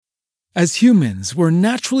As humans, we're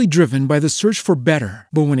naturally driven by the search for better.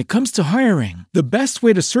 But when it comes to hiring, the best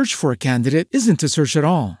way to search for a candidate isn't to search at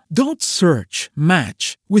all. Don't search,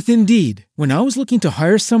 match with Indeed. When I was looking to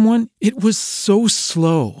hire someone, it was so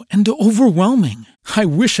slow and overwhelming. I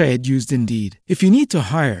wish I had used Indeed. If you need to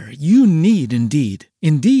hire, you need Indeed.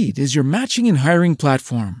 Indeed is your matching and hiring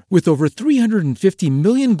platform with over 350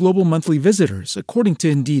 million global monthly visitors, according to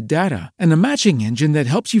Indeed data, and a matching engine that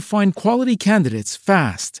helps you find quality candidates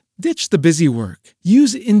fast. Ditch the busy work.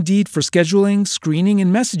 Use Indeed for scheduling, screening,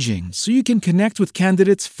 and messaging so you can connect with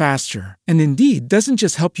candidates faster. And Indeed doesn't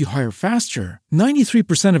just help you hire faster.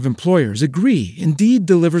 93% of employers agree Indeed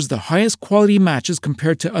delivers the highest quality matches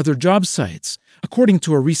compared to other job sites, according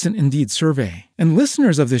to a recent Indeed survey. And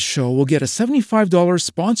listeners of this show will get a $75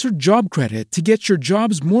 sponsored job credit to get your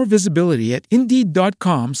jobs more visibility at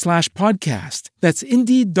Indeed.com/podcast. That's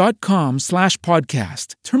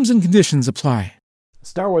Indeed.com/podcast. Terms and conditions apply.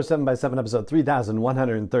 Star Wars 7x7 episode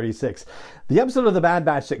 3136. The episode of The Bad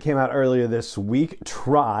Batch that came out earlier this week,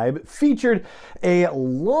 Tribe, featured a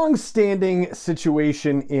long-standing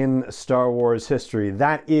situation in Star Wars history.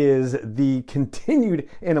 That is the continued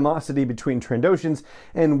animosity between Trandoshans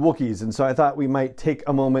and Wookiees. And so I thought we might take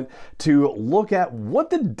a moment to look at what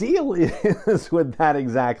the deal is with that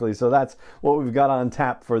exactly. So that's what we've got on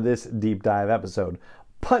tap for this deep dive episode.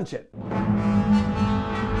 Punch it.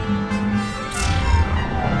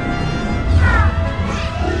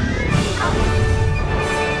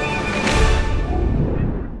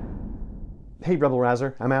 Hey Rebel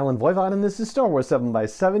Rouser, I'm Alan Voivod and this is Star Wars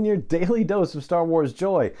 7x7, your daily dose of Star Wars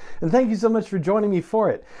joy. And thank you so much for joining me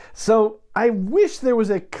for it. So, I wish there was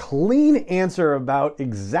a clean answer about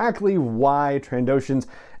exactly why Trandoshans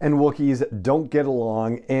and Wookiees don't get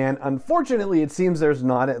along, and unfortunately it seems there's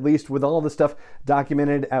not, at least with all the stuff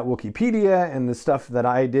documented at Wikipedia and the stuff that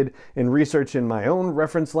I did in research in my own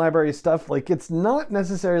reference library stuff. Like, it's not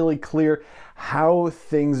necessarily clear how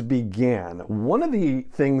things began. One of the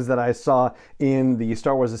things that I saw in the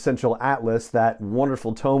Star Wars Essential Atlas, that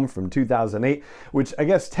wonderful tome from 2008, which I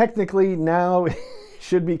guess technically now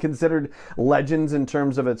should be considered legends in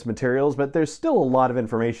terms of its materials, but there's still a lot of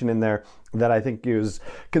information in there that I think is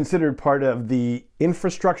considered part of the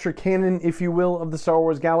infrastructure canon, if you will, of the Star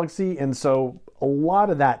Wars galaxy, and so a lot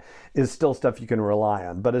of that is still stuff you can rely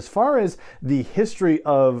on. But as far as the history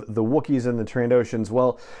of the Wookiees and the Trandoshans,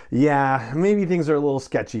 well, yeah, maybe things are a little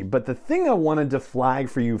sketchy, but the thing I wanted to flag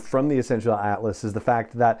for you from the Essential Atlas is the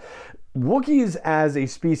fact that Wookiees as a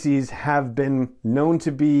species have been known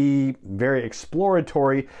to be very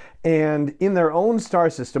exploratory, and in their own star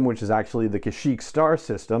system, which is actually the Kashyyyk star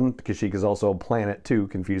system — Kashyyyk is also a planet too,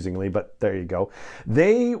 confusingly, but there you go —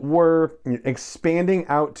 they were expanding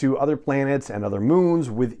out to other planets and other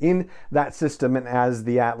moons within that system, and as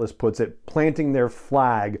the Atlas puts it, planting their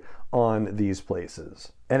flag on these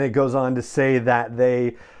places. And it goes on to say that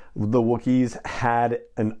the Wookiees had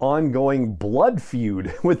an ongoing blood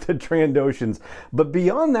feud with the Trandoshans, but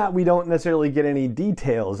beyond that we don't necessarily get any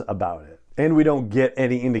details about it. And we don't get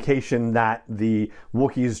any indication that the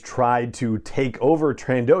Wookiees tried to take over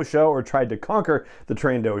Trandosha or tried to conquer the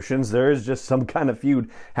Trandoshans. There is just some kind of feud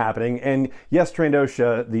happening. And yes,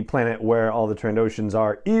 Trandosha, the planet where all the Trandoshans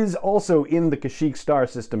are, is also in the Kashyyyk star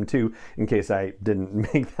system too, in case I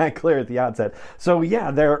didn't make that clear at the outset. So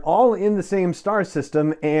yeah, they're all in the same star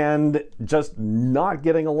system and just not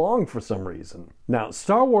getting along for some reason. Now,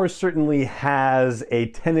 Star Wars certainly has a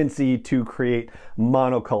tendency to create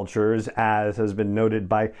monocultures, as has been noted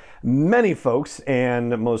by many folks,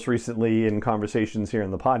 and most recently in conversations here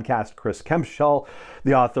in the podcast, Chris Kempshall,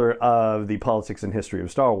 the author of The Politics and History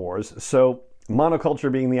of Star Wars. So,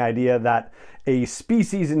 monoculture being the idea that a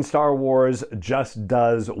species in Star Wars just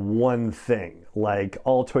does one thing. Like,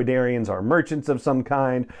 all Toydarians are merchants of some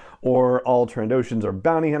kind, or all Trandoshans are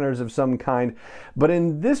bounty hunters of some kind. But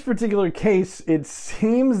in this particular case, it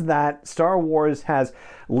seems that Star Wars has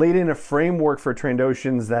laid in a framework for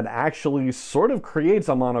Trandoshans that actually sort of creates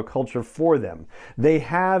a monoculture for them. They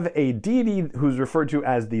have a deity who's referred to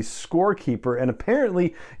as the scorekeeper, and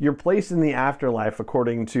apparently your place in the afterlife,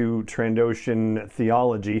 according to Trandoshan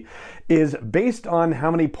theology, is based on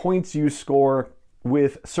how many points you score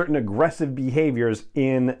with certain aggressive behaviors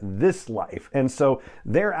in this life. And so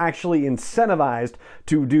they're actually incentivized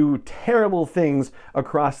to do terrible things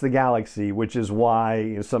across the galaxy, which is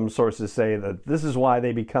why some sources say that this is why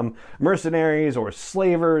they become mercenaries or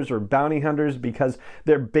slavers or bounty hunters, because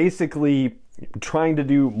they're basically trying to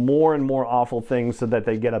do more and more awful things so that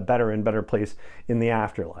they get a better and better place in the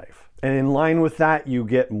afterlife. And in line with that, you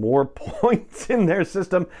get more points in their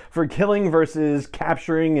system for killing versus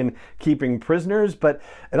capturing and keeping prisoners. But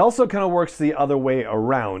it also kind of works the other way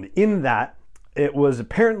around, in that it was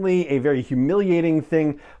apparently a very humiliating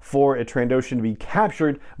thing for a Trandoshan to be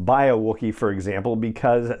captured by a Wookiee, for example,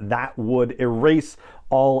 because that would erase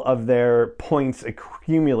all of their points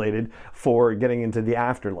accumulated for getting into the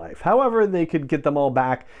afterlife. However, they could get them all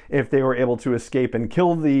back if they were able to escape and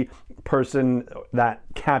kill the person that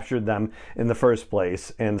captured them in the first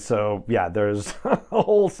place. And so, yeah, there's a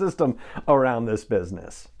whole system around this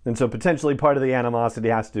business. And so potentially part of the animosity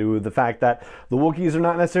has to do with the fact that the Wookiees are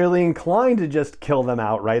not necessarily inclined to just kill them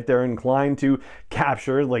outright. They're inclined to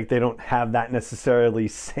capture, like they don't have that necessarily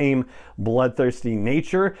same bloodthirsty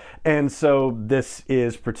nature. And so this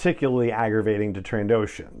is particularly aggravating to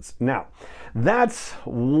Trandoshans. Now, that's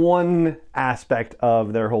one aspect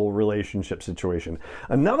of their whole relationship situation.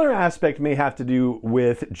 Another aspect may have to do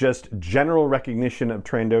with just general recognition of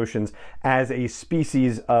Trandoshans as a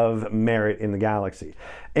species of merit in the galaxy.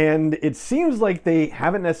 And it seems like they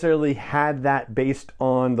haven't necessarily had that based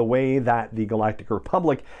on the way that the Galactic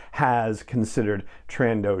Republic has considered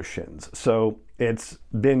Trandoshans. So it's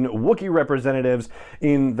been Wookiee representatives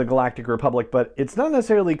in the Galactic Republic, but it's not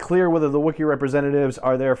necessarily clear whether the Wookiee representatives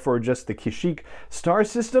are there for just the Kashyyyk star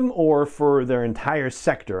system or for their entire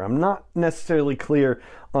sector. I'm not necessarily clear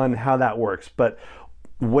on how that works, but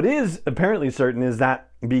what is apparently certain is that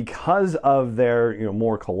because of their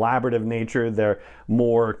more collaborative nature, their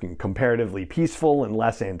more comparatively peaceful and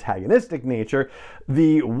less antagonistic nature,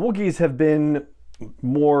 the Wookiees have been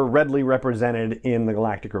more readily represented in the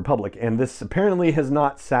Galactic Republic. And this apparently has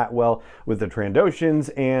not sat well with the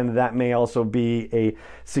Trandoshans, and that may also be a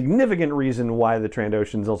significant reason why the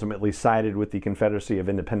Trandoshans ultimately sided with the Confederacy of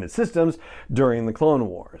Independent Systems during the Clone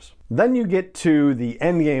Wars. Then you get to the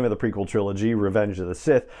endgame of the prequel trilogy, Revenge of the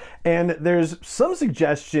Sith, and there's some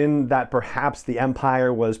suggestion that perhaps the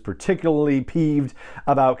Empire was particularly peeved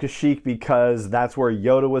about Kashyyyk because that's where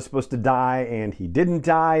Yoda was supposed to die and he didn't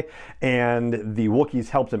die, and the Wookiees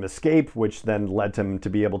helped him escape, which then led him to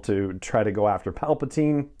be able to try to go after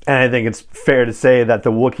Palpatine. And I think it's fair to say that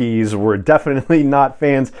the Wookiees were definitely not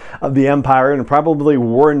fans of the Empire and probably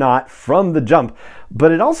were not from the jump.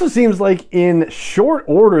 But it also seems like in short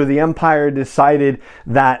order, the Empire decided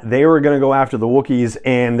that they were going to go after the Wookiees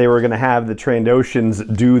and they were going to have the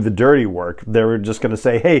Trandoshans do the dirty work. They were just going to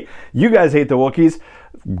say, hey, you guys hate the Wookiees,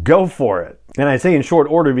 go for it. And I say in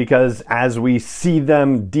short order because as we see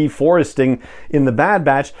them deforesting in the Bad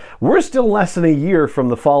Batch, we're still less than a year from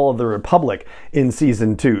the fall of the Republic in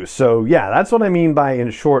Season 2. So yeah, that's what I mean by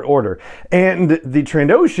in short order. And the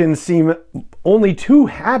Trandoshans seem only too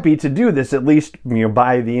happy to do this, at least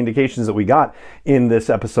by the indications that we got in this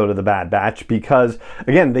episode of the Bad Batch, because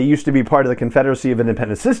again, they used to be part of the Confederacy of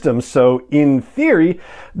Independent Systems. So in theory,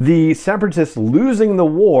 the Separatists losing the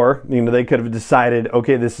war, they could have decided,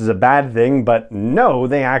 okay, this is a bad thing. But no,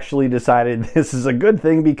 they actually decided this is a good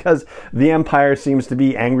thing because the Empire seems to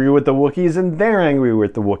be angry with the Wookiees and they're angry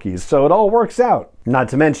with the Wookiees. So it all works out. Not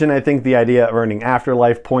to mention, I think the idea of earning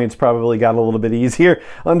afterlife points probably got a little bit easier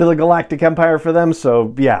under the Galactic Empire for them.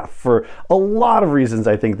 So yeah, for a lot of reasons,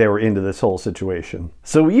 I think they were into this whole situation.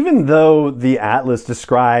 So even though the Atlas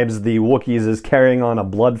describes the Wookiees as carrying on a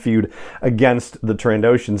blood feud against the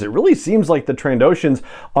Trandoshans, it really seems like the Trandoshans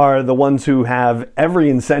are the ones who have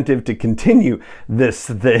every incentive to continue this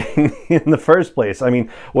thing in the first place. I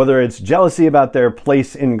mean, whether it's jealousy about their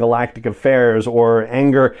place in galactic affairs or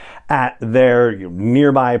anger at their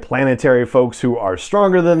nearby planetary folks who are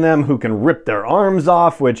stronger than them, who can rip their arms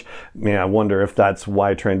off, which, I wonder if that's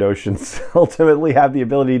why Trandoshans ultimately have the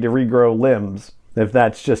ability to regrow limbs. If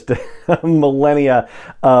that's just a millennia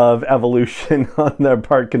of evolution on their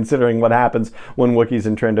part, considering what happens when Wookiees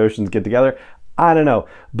and Trandoshans get together. I don't know.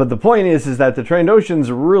 But the point is that the Trandoshans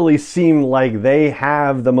really seem like they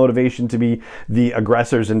have the motivation to be the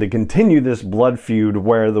aggressors and to continue this blood feud,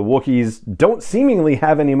 where the Wookiees don't seemingly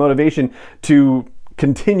have any motivation to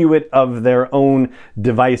continue it of their own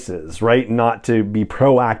devices, right? Not to be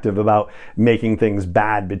proactive about making things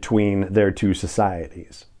bad between their two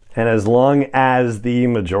societies. And as long as the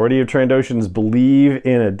majority of Trandoshans believe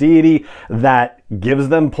in a deity that gives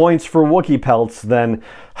them points for Wookiee pelts, then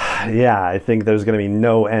yeah, I think there's going to be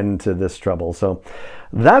no end to this trouble. So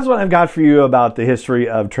that's what I've got for you about the history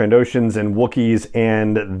of Trandoshans and Wookiees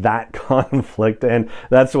and that conflict. And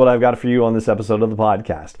that's what I've got for you on this episode of the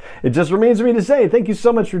podcast. It just remains for me to say thank you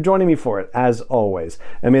so much for joining me for it, as always.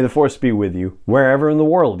 And may the Force be with you wherever in the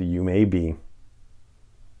world you may be.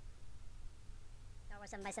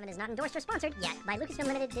 7 is not endorsed or sponsored yet by Lucasfilm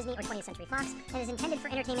Limited, Disney, or 20th Century Fox, and is intended for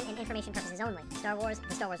entertainment and information purposes only. Star Wars,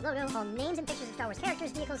 the Star Wars logo, all names and pictures of Star Wars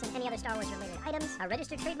characters, vehicles, and any other Star Wars-related items are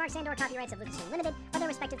registered trademarks and/or copyrights of Lucasfilm Limited, or their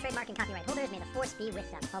respective trademark and copyright holders. May the Force be with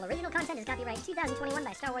them. All original content is copyright 2021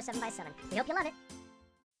 by Star Wars 7x7. We hope you love it.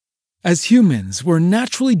 As humans, we're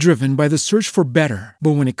naturally driven by the search for better.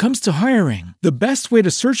 But when it comes to hiring, the best way to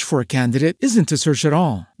search for a candidate isn't to search at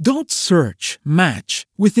all. Don't search, match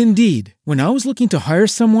with Indeed. When I was looking to hire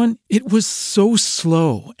someone, it was so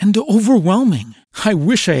slow and overwhelming. I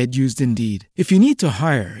wish I had used Indeed. If you need to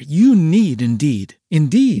hire, you need Indeed.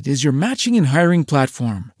 Indeed is your matching and hiring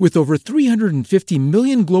platform with over 350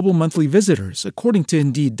 million global monthly visitors, according to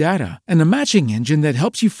Indeed data, and a matching engine that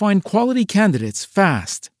helps you find quality candidates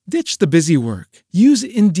fast. Ditch the busy work. Use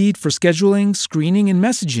Indeed for scheduling, screening, and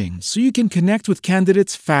messaging so you can connect with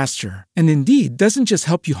candidates faster. And Indeed doesn't just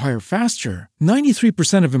help you hire faster.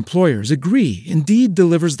 93% of employers agree Indeed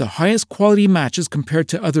delivers the highest quality matches compared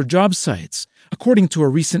to other job sites, according to a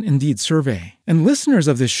recent Indeed survey. And listeners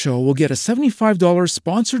of this show will get a $75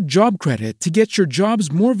 sponsored job credit to get your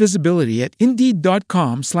jobs more visibility at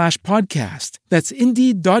Indeed.com/podcast. That's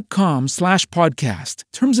Indeed.com/podcast.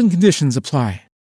 Terms and conditions apply.